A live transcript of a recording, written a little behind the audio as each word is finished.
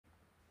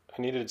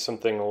I needed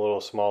something a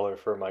little smaller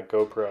for my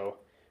GoPro,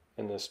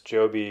 and this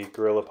Joby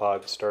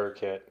GorillaPod starter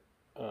kit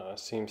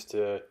seems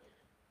to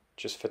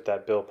just fit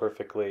that bill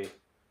perfectly.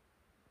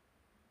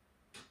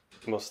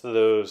 Most of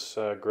those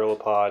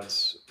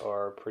GorillaPods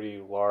are pretty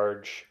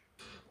large,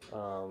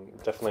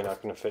 definitely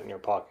not going to fit in your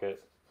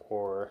pocket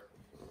or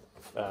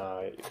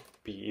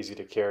be easy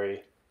to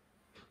carry.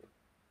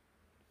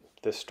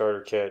 This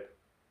starter kit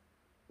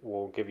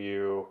will give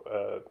you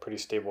a pretty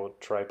stable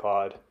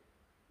tripod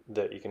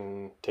that you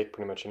can take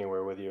pretty much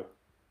anywhere with you.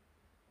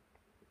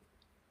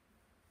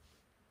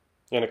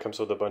 And it comes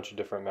with a bunch of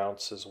different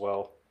mounts as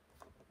well.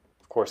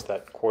 Of course,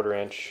 that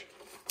 1/4"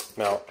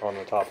 mount on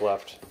the top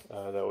left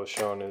that was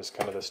shown is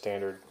kind of the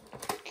standard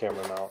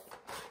camera mount.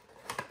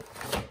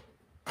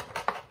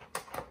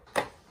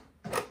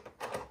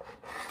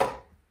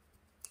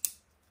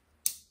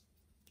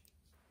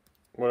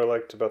 What I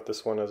liked about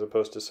this one as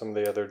opposed to some of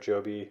the other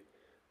Joby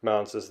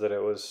mounts is that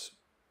it was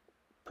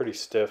pretty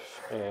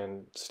stiff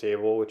and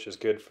stable, which is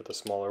good for the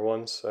smaller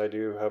ones. I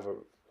do have a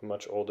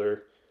much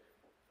older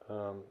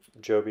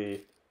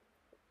Joby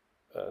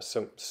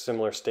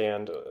similar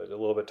stand, a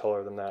little bit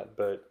taller than that,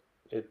 but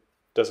it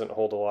doesn't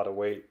hold a lot of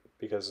weight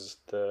because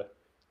the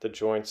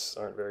joints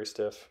aren't very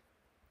stiff.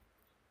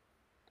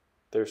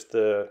 There's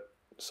the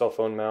cell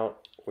phone mount,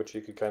 which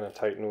you could kind of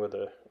tighten with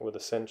a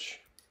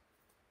cinch.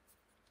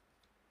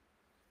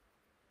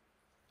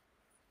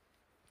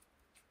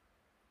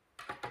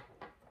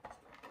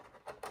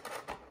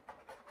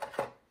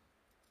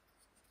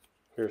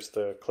 Here's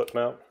the clip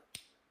mount.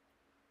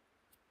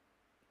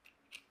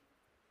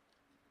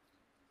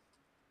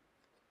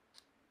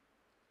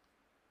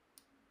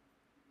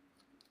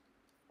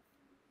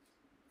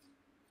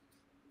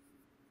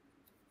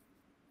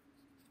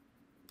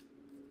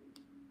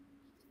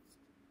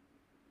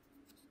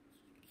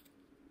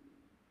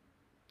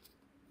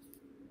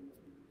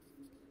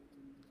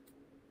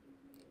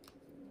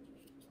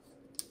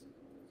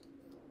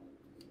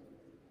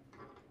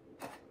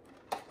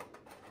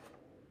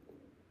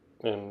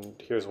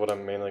 And here's what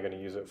I'm mainly going to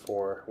use it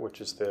for, which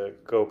is the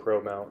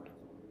GoPro mount.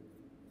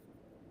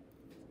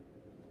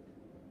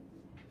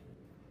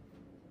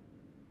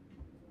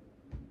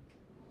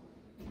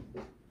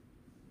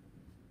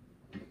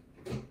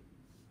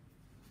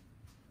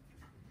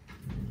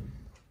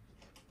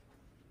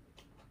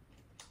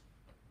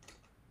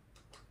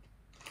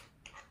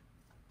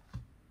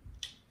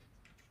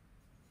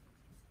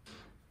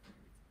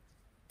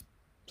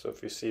 So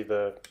if you see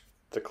the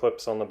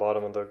clips on the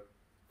bottom of the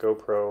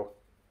GoPro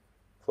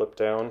flip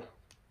down,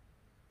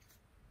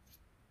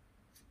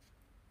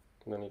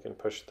 and then you can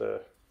push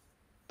the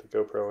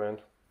GoPro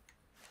in.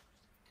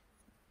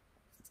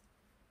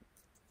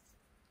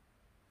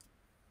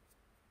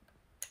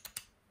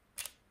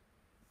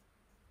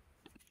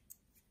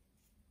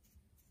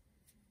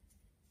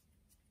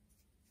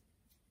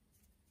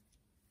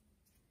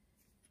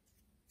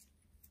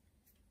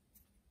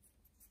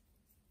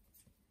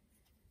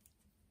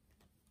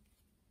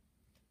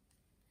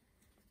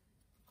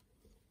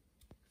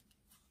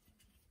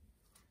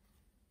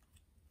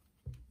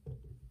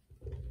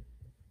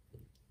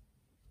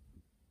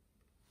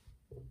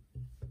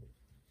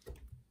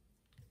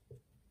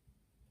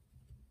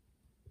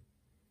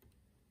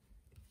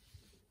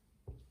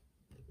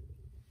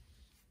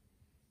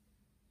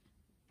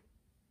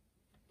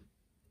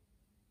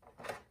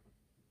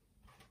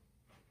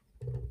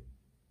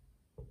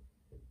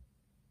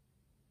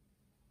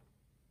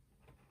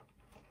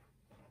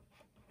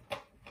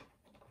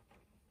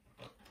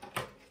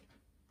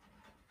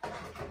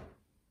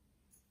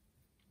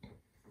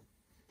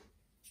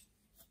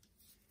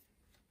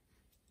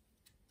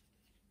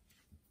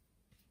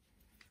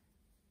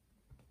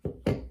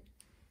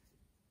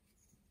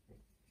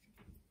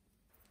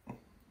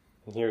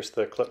 And here's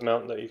the clip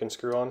mount that you can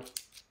screw on.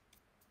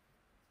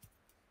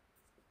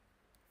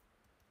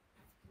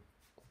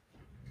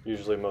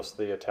 Usually most of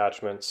the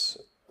attachments,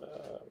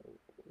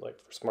 like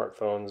for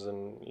smartphones,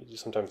 and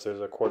sometimes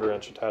there's a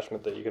 1/4"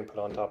 attachment that you can put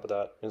on top of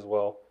that as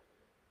well.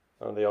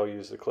 They all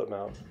use the clip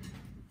mount.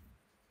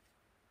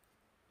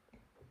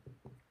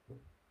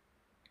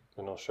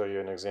 And I'll show you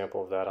an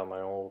example of that on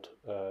my old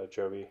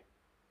Joby.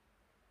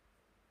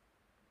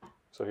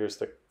 So here's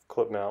the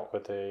clip mount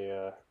with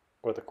a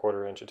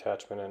 1/4"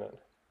 attachment in it.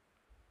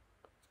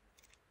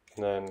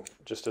 And then,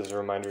 just as a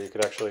reminder, you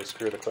could actually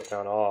screw the clip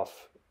mount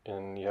off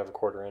and you have a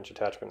 1/4"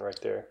 attachment right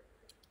there.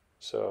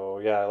 So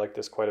yeah, I like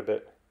this quite a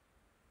bit.